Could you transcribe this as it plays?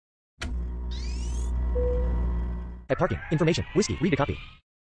At parking, information, whiskey, read a copy.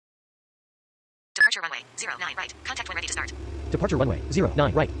 Departure runway 09 right. Contact when ready to start. Departure runway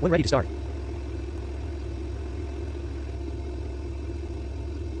 09 right, when ready to start.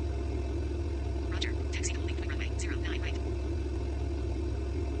 Roger. Taxi to holding point runway 09 right.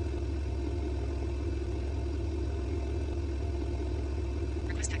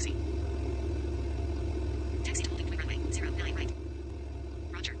 Request taxi. Taxi to holding point runway 09 right.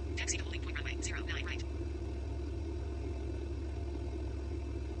 Roger. Taxi to holding point runway 09 right.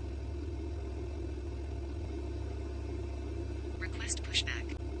 Request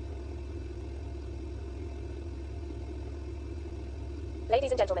pushback.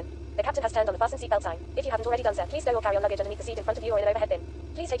 Ladies and gentlemen, the captain has turned on the fasten seatbelt sign. If you haven't already done so, please stow your carry-on luggage underneath the seat in front of you or in an overhead bin.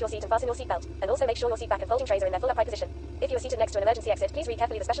 Please take your seat and fasten your seatbelt, and also make sure your seat back and folding trays are in their full upright position. If you are seated next to an emergency exit, please read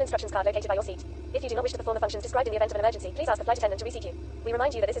carefully the special instructions card located by your seat. If you do not wish to perform the functions described in the event of an emergency, please ask the flight attendant to reseat you. We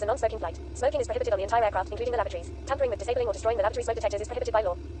remind you that this is a non-smoking flight. Smoking is prohibited on the entire aircraft, including the lavatories. Tampering with, disabling, or destroying the lavatory smoke detectors is prohibited by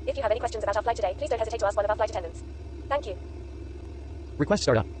law. If you have any questions about our flight today, please don't hesitate to ask one of our flight attendants. Thank you. Request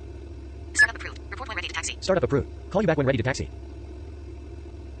startup. Startup approved. Report when ready to taxi. Startup approved. Call you back when ready to taxi.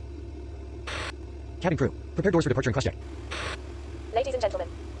 Cabin crew, prepare doors for departure and cross check. Ladies and gentlemen,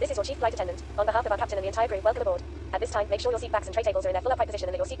 this is your chief flight attendant. On behalf of our captain and the entire crew, welcome aboard. At this time, make sure your seat backs and tray tables are in their full upright position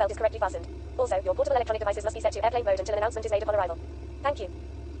and that your seatbelt is correctly fastened. Also, your portable electronic devices must be set to airplane mode until an announcement is made upon arrival. Thank you.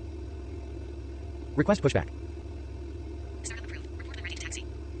 Request pushback. Startup approved. Report when ready to taxi.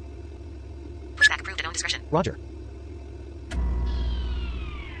 Pushback approved at own discretion. Roger.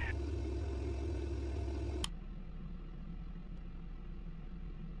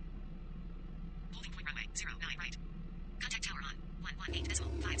 Holding point runway 09 right. Contact tower on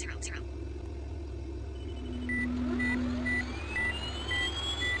 118.500.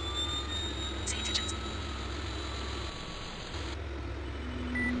 Say intentions.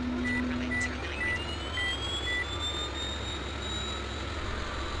 Holding point runway 09 right.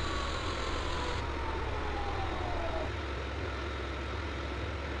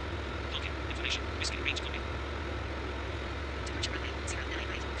 Vulcan, information. Whiskey range copy. Departure runway 09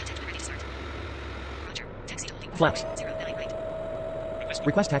 right. Contact when ready to start. Roger. Taxi to holding point Flaps. runway 09 right.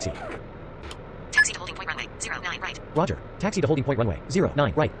 Request taxi. Taxi to holding point runway 09 right. Roger. Taxi to holding point runway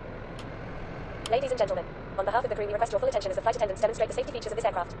 09 right. Ladies and gentlemen, on behalf of the crew, we request your full attention as the flight attendants demonstrate the safety features of this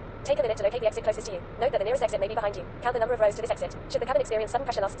aircraft. Take a minute to locate the exit closest to you. Note that the nearest exit may be behind you. Count the number of rows to this exit. Should the cabin experience sudden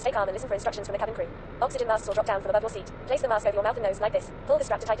pressure loss, stay calm and listen for instructions from the cabin crew. Oxygen masks will drop down from above your seat. Place the mask over your mouth and nose like this. Pull the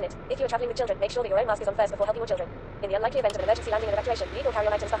strap to tighten it. If you are traveling with children, make sure that your own mask is on first before helping your children. In the unlikely event of an emergency landing and evacuation, leave your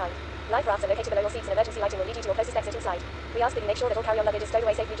carry-on items behind. Life rafts are located below your seats and emergency lighting will lead you to your closest exit inside. We ask that you make sure that all carry-on luggage is stowed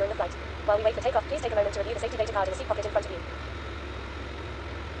away safely during the flight. While we wait for takeoff, please take a moment to review the safety data card in the seat pocket in front of you.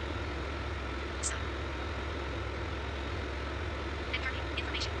 Stop. And parking.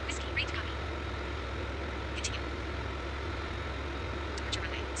 Information. Whiskey range copy. Continue. Departure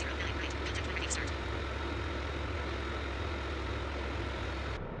runway 09 right. Contact when ready to start.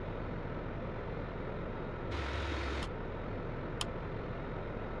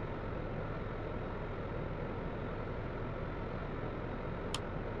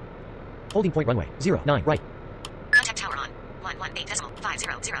 Holding point runway 09 right. Contact tower on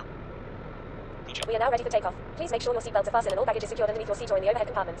 118.500. We are now ready for takeoff. Please make sure your seatbelts are fastened and all baggage is secured underneath your seat or in the overhead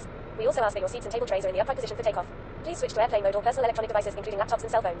compartments. We also ask that your seats and table trays are in the upright position for takeoff. Please switch to airplane mode or personal electronic devices, including laptops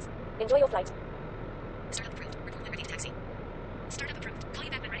and cell phones. Enjoy your flight. Startup approved. Report when ready to taxi. Startup approved. Call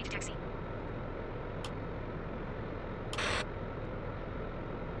you back when ready to taxi.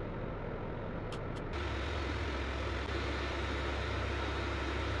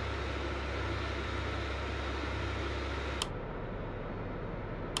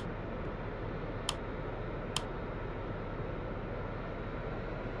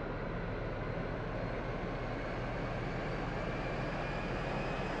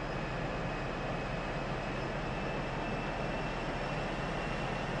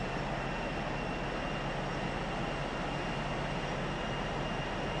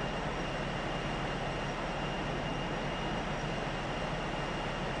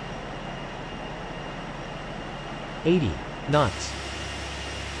 $80 knots.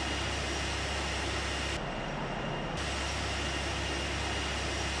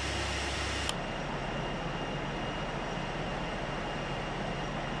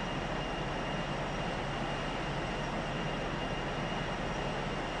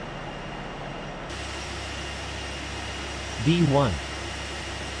 V1.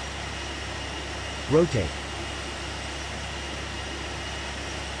 Rotate.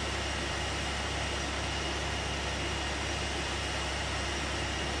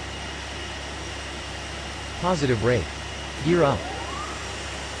 Positive rate. Gear up.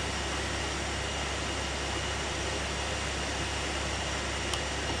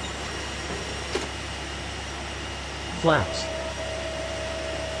 Flaps.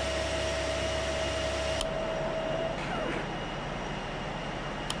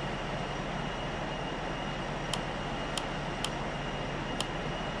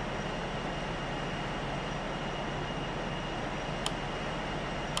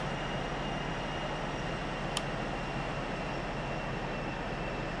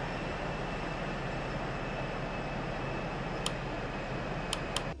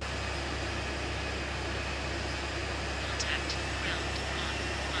 Contact ground on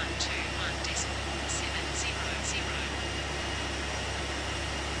 121.700.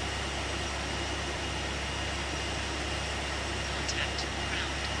 Contact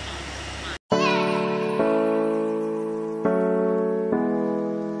ground on 1.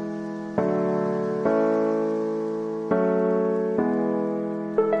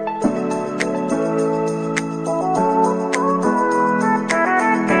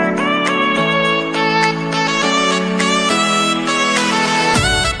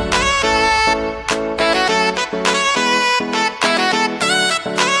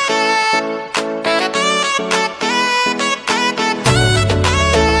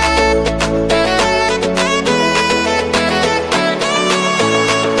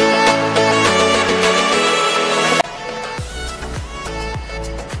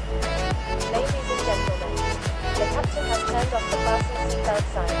 Ladies and gentlemen, the captain has turned off the fasten seatbelt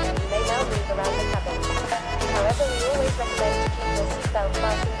sign and you may now move around the cabin. However, we always recommend to keep your seatbelt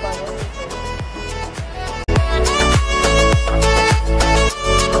fastened while you're seated.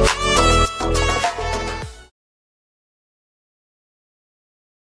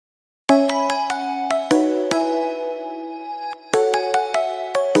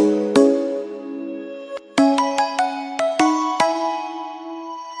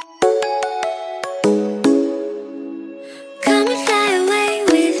 Come and fly away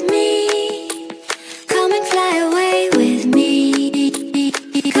with me. Come and fly away with me.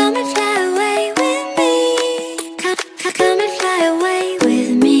 Come and fly away with me. Come and fly away with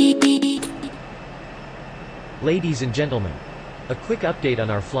me. Ladies and gentlemen, a quick update on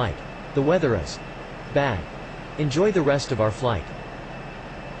our flight. The weather is bad. Enjoy the rest of our flight.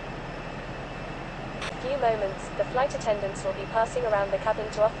 Few moments, the flight attendants will be passing around the cabin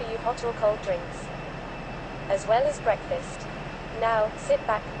to offer you hot or cold drinks, as well as breakfast. Now, sit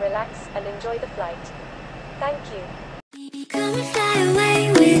back, relax, and enjoy the flight. Thank you. Come and fly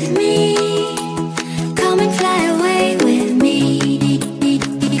away with me. Come and fly away with me.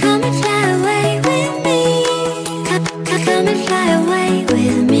 Come and fly away with me. Come and fly away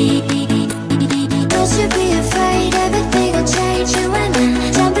with me. Don't you be afraid, everything will change. You and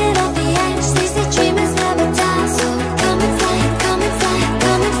I, jumping off the edge. They say dreamers never die. So come and fly, come and fly,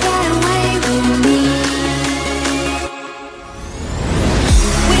 come and fly away with me.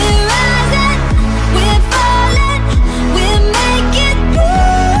 We're rising, we're falling, we're making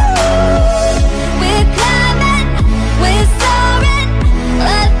moves. We're climbing, we're soaring,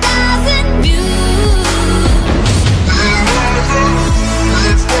 1,000 views. We're rising,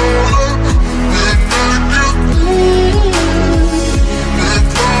 we're falling, we're making moves. We're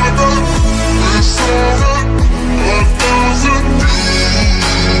climbing, we're soaring, 1,000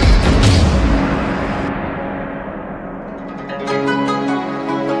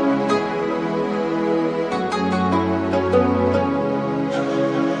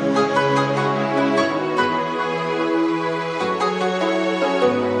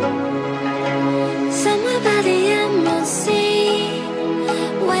 Somewhere by the emerald sea,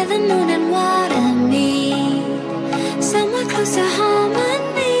 where the moon and water meet. Somewhere close to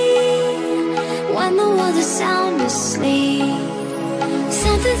harmony, when the world is sound asleep.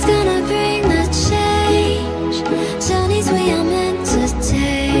 Something's gonna bring the change, journeys we are meant to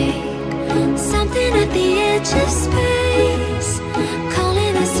take. Something at the edge of space,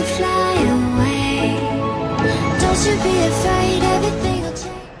 calling us to fly away. Don't you be afraid, everything will change.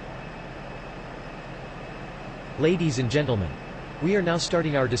 Ladies and gentlemen, we are now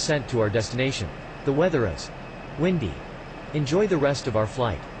starting our descent to our destination. The weather is windy. Enjoy the rest of our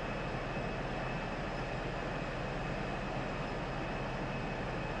flight.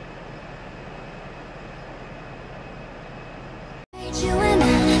 You and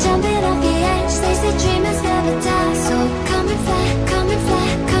I, jumping off the edge. They say dreamers never die. So come and fly, come and fly,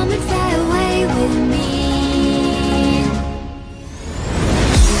 come and fly away with me.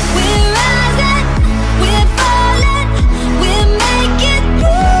 We're rising, we're falling, we're making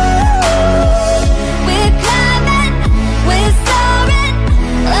moves. We're climbing, we're soaring,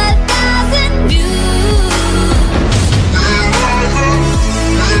 1,000 views. We're rising,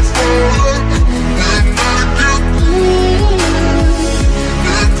 we're falling, we're making moves.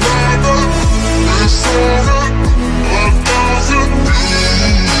 We're climbing,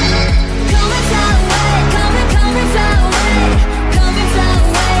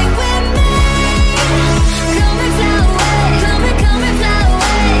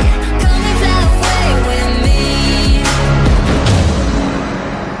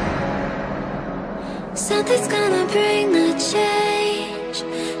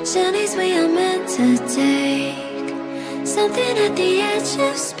 to take. Something at the edge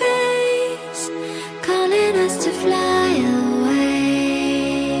of space, calling us to fly away.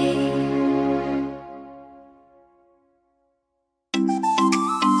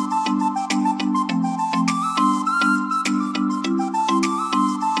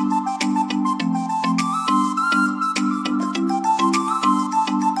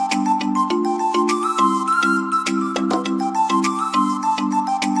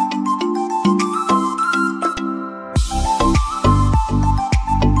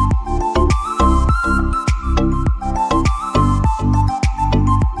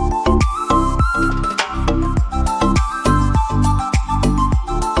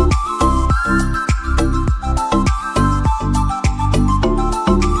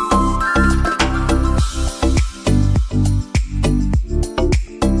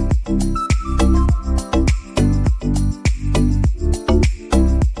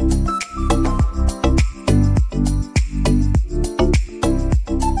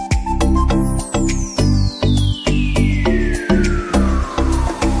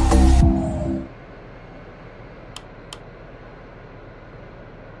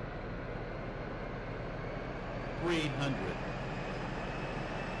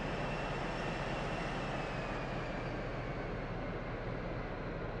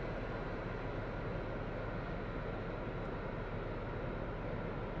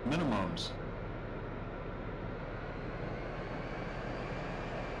 Minimums.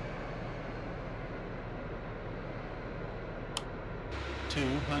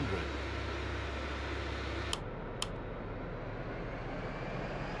 $200.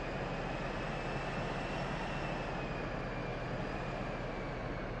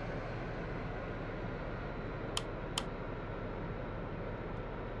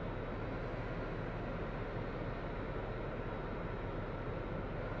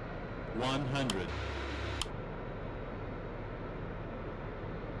 $100.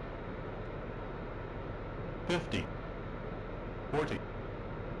 $50. $40.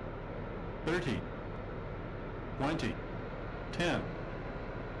 $30. $20. $10.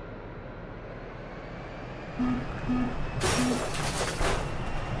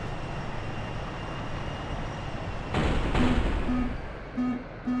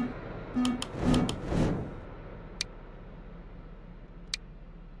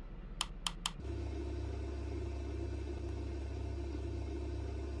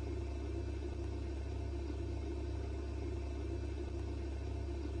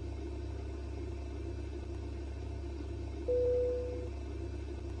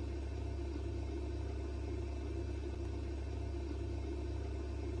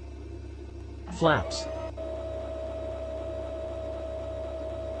 Flaps.